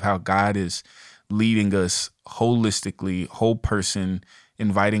picture of how God is leading us holistically, whole person,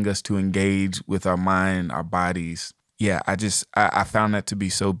 inviting us to engage with our mind, our bodies. Yeah, I found that to be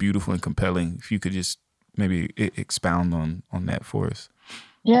so beautiful and compelling. If you could just maybe expound on that for us.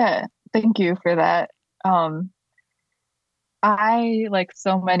 Yeah, thank you for that. I, like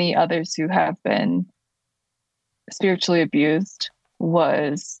so many others who have been spiritually abused,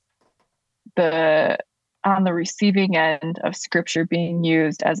 was on the receiving end of scripture being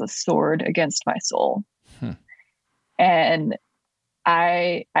used as a sword against my soul. And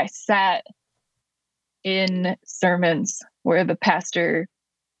I sat in sermons where the pastor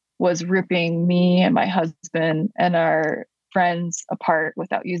was ripping me and my husband and our friends apart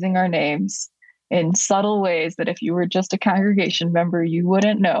without using our names in subtle ways that if you were just a congregation member, you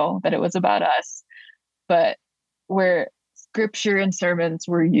wouldn't know that it was about us, but where scripture and sermons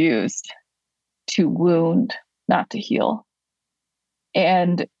were used to wound, not to heal.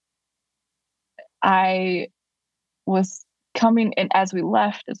 And I was coming, and as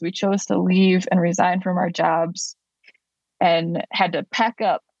we chose to leave and resign from our jobs and had to pack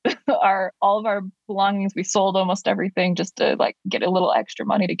up all of our belongings, we sold almost everything just to like get a little extra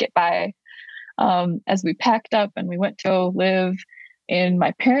money to get by. As we packed up and we went to live in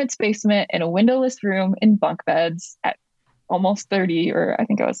my parents' basement in a windowless room in bunk beds at almost 30, or I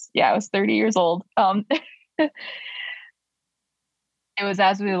think I was 30 years old. It was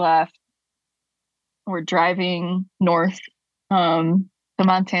as we left, we're driving north to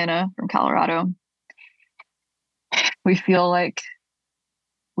Montana from Colorado. We feel like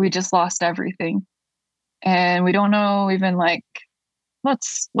we just lost everything. And we don't know even like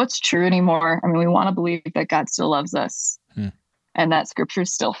what's true anymore. I mean, we want to believe that God still loves us and that scripture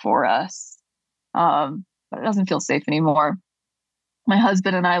is still for us. But it doesn't feel safe anymore. My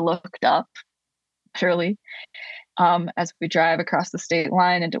husband and I looked up, surely, as we drive across the state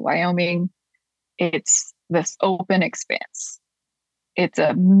line into Wyoming. It's this open expanse. It's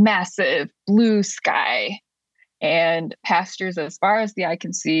a massive blue sky and pastures as far as the eye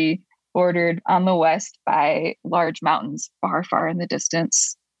can see, bordered on the west by large mountains far, far in the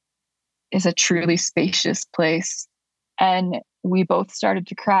distance. Is a truly spacious place. And we both started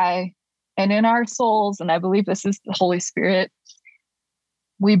to cry. And in our souls, and I believe this is the Holy Spirit,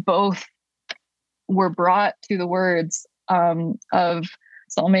 we both were brought to the words of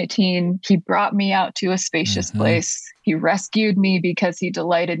Psalm 18. He brought me out to a spacious place. He rescued me because he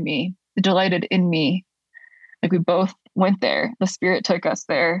delighted in me. Like we both went there. The Spirit took us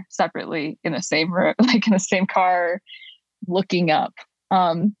there separately in the same room, like in the same car, looking up.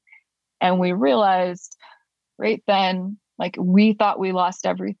 And we realized right then, like we thought we lost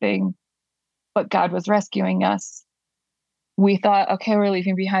everything, but God was rescuing us. We thought, okay, we're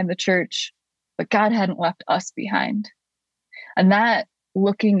leaving behind the church, but God hadn't left us behind. And that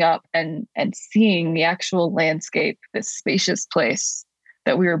looking up and seeing the actual landscape, this spacious place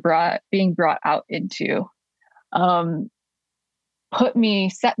that we were being brought out into, set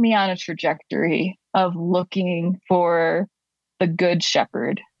me on a trajectory of looking for the good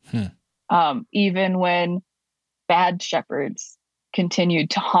shepherd. Even when bad shepherds continued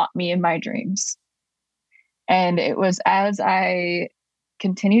to haunt me in my dreams. And it was as I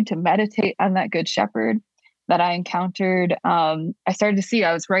continued to meditate on that good shepherd that I encountered, I started to see,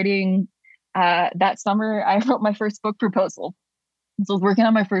 I was writing, that summer, I wrote my first book proposal. So I was working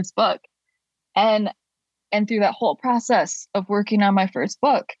on my first book. And through that whole process of working on my first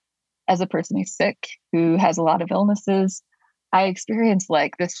book, as a person who's sick, who has a lot of illnesses, I experienced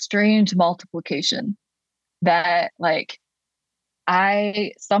like this strange multiplication that like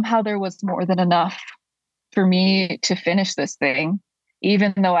somehow there was more than enough for me to finish this thing,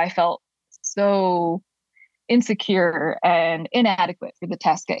 even though I felt so insecure and inadequate for the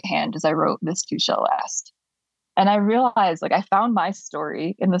task at hand as I wrote This Too Shall Last. And I realized like I found my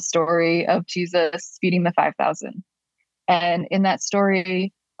story in the story of Jesus feeding the 5,000. And in that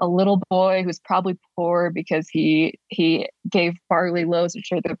story, a little boy who's probably poor because he gave barley loaves,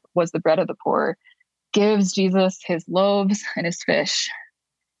 which was the bread of the poor, gives Jesus his loaves and his fish,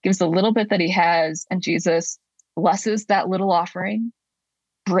 gives the little bit that he has, and Jesus blesses that little offering,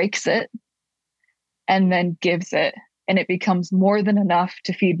 breaks it, and then gives it. And it becomes more than enough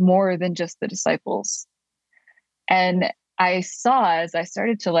to feed more than just the disciples. And I saw, as I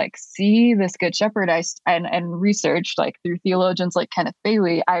started to like see this good shepherd, and researched like through theologians like Kenneth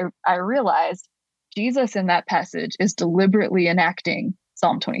Bailey, I realized Jesus in that passage is deliberately enacting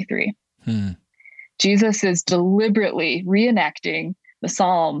Psalm 23. Jesus is deliberately reenacting the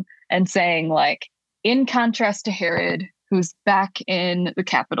Psalm and saying, like, in contrast to Herod, who's back in the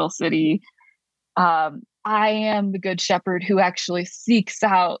capital city, I am the good shepherd who actually seeks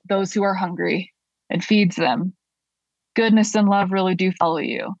out those who are hungry and feeds them. Goodness and love really do follow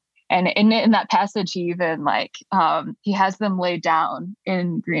you. And in that passage, he even he has them lay down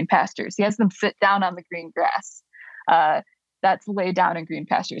in green pastures. He has them sit down on the green grass. That's lay down in green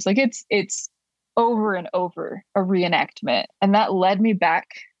pastures. Like it's over and over a reenactment. And that led me back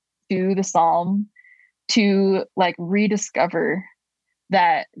to the Psalm to like rediscover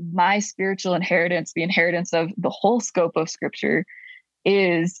that my spiritual inheritance, the inheritance of the whole scope of Scripture,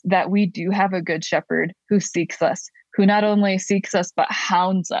 is that we do have a good shepherd who seeks us, who not only seeks us, but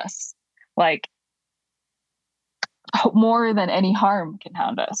hounds us. Like more than any harm can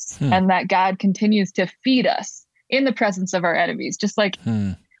hound us, and that God continues to feed us in the presence of our enemies. Just like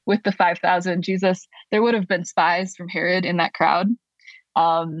with the 5,000, Jesus, there would have been spies from Herod in that crowd.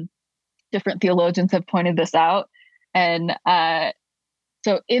 Different theologians have pointed this out. And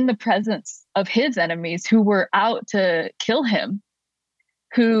so in the presence of his enemies who were out to kill him,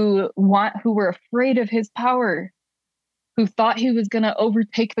 who were afraid of his power, who thought he was going to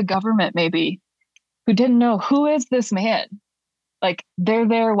overtake the government, maybe, who didn't know, who is this man? Like, they're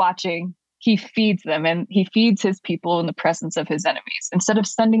there watching. He feeds them, and he feeds his people in the presence of his enemies. Instead of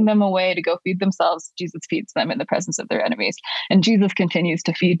sending them away to go feed themselves, Jesus feeds them in the presence of their enemies. And Jesus continues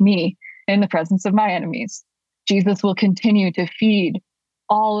to feed me in the presence of my enemies. Jesus will continue to feed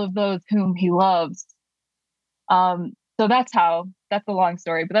all of those whom he loves. So that's a long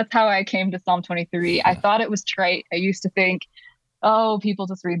story, but that's how I came to Psalm 23. I thought it was trite. I used to think, oh, people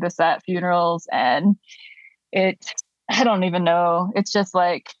just read this at funerals, and I don't even know. It's just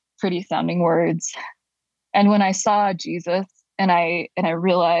like pretty sounding words. And when I saw Jesus and I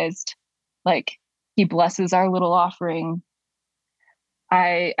realized, like, he blesses our little offering,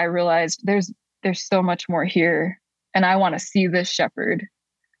 I realized there's so much more here, and I want to see this shepherd,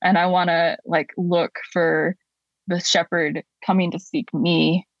 and I want to like look for the shepherd coming to seek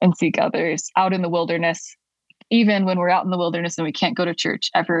me and seek others out in the wilderness. Even when we're out in the wilderness and we can't go to church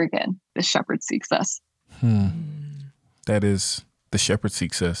ever again, the shepherd seeks us. That is, the shepherd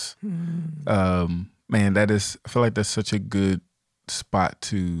seeks us. Man, I feel like that's such a good spot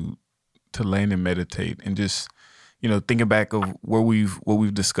to land and meditate, and just, thinking back of what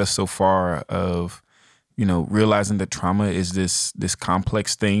we've discussed so far of, realizing that trauma is this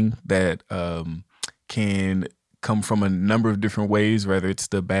complex thing that can come from a number of different ways, whether it's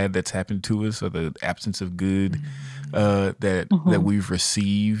the bad that's happened to us or the absence of good that we've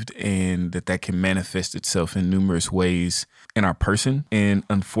received, and that can manifest itself in numerous ways in our person. And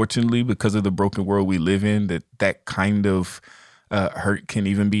unfortunately, because of the broken world we live in, that kind of hurt can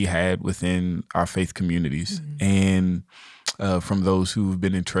even be had within our faith communities, and from those who've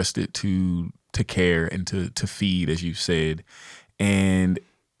been entrusted to care and to feed, as you said, and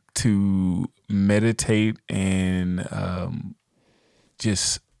to meditate and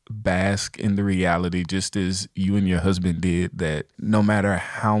just bask in the reality, just as you and your husband did, that no matter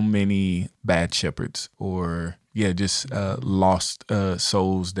how many bad shepherds or lost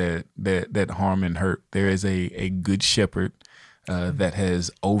souls that harm and hurt, there is a good shepherd that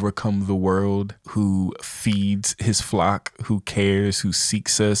has overcome the world, who feeds his flock, who cares, who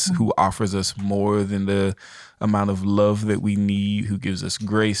seeks us, who offers us more than the amount of love that we need, who gives us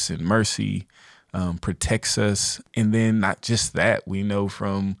grace and mercy, protects us. And then not just that, we know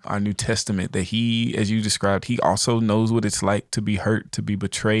from our New Testament that he, as you described, he also knows what it's like to be hurt, to be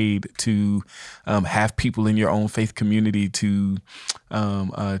betrayed, to have people in your own faith community to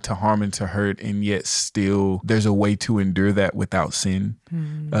harm and to hurt. And yet still there's a way to endure that without sin.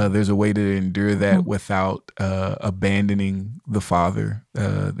 There's a way to endure that without abandoning the Father.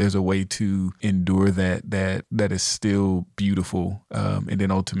 There's a way to endure that is still beautiful. And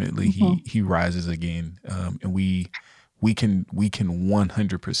then ultimately he rises again. And we can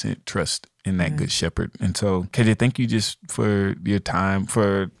 100% trust in that good shepherd. And so, KJ, thank you just for your time,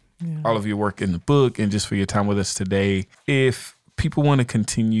 for all of your work in the book, and just for your time with us today. If people want to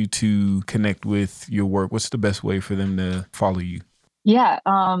continue to connect with your work, what's the best way for them to follow you? Yeah,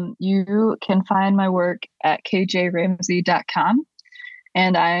 you can find my work at kjramsey.com.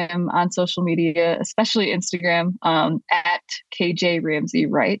 And I am on social media, especially Instagram, at KJ Ramsey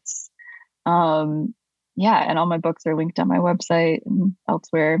Writes. And all my books are linked on my website and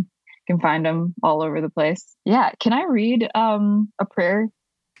elsewhere. You can find them all over the place. Yeah. Can I read a prayer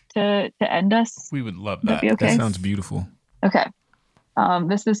to end us? We would love Would that. be okay? That sounds beautiful. Okay.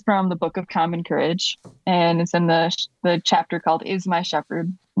 This is from the Book of Common Courage, and it's in the chapter called Is My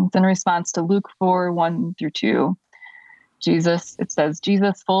Shepherd. It's in response to Luke 4:1-2. It says,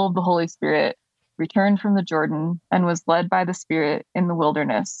 Jesus, full of the Holy Spirit, returned from the Jordan and was led by the Spirit in the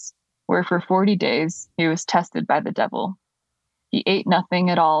wilderness, where for 40 days he was tested by the devil. He ate nothing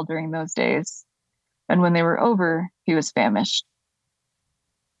at all during those days, and when they were over, he was famished.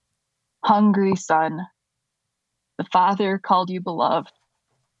 Hungry son, the Father called you beloved,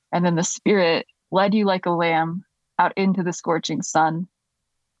 and then the Spirit led you like a lamb out into the scorching sun,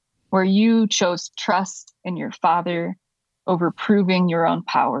 where you chose trust in your Father over proving your own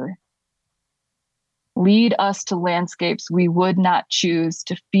power. Lead us to landscapes we would not choose,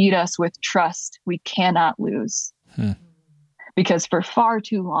 to feed us with trust we cannot lose. Because for far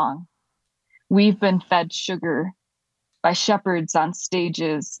too long, we've been fed sugar by shepherds on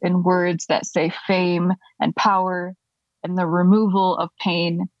stages in words that say fame and power and the removal of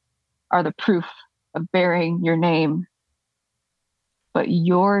pain are the proof of bearing your name. But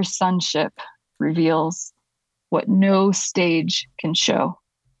your sonship reveals what no stage can show.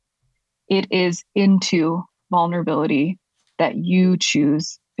 It is into vulnerability that you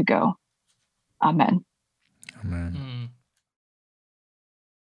choose to go. Amen. Amen.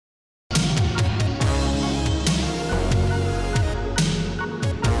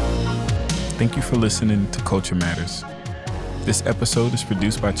 Thank you for listening to Culture Matters. This episode is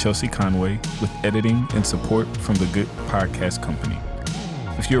produced by Chelsea Conway with editing and support from the Good Podcast Company.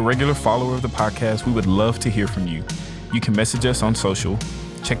 If you're a regular follower of the podcast, we would love to hear from you. You can message us on social.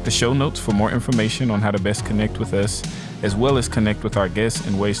 Check the show notes for more information on how to best connect with us, as well as connect with our guests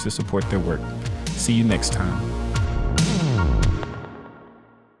and ways to support their work. See you next time.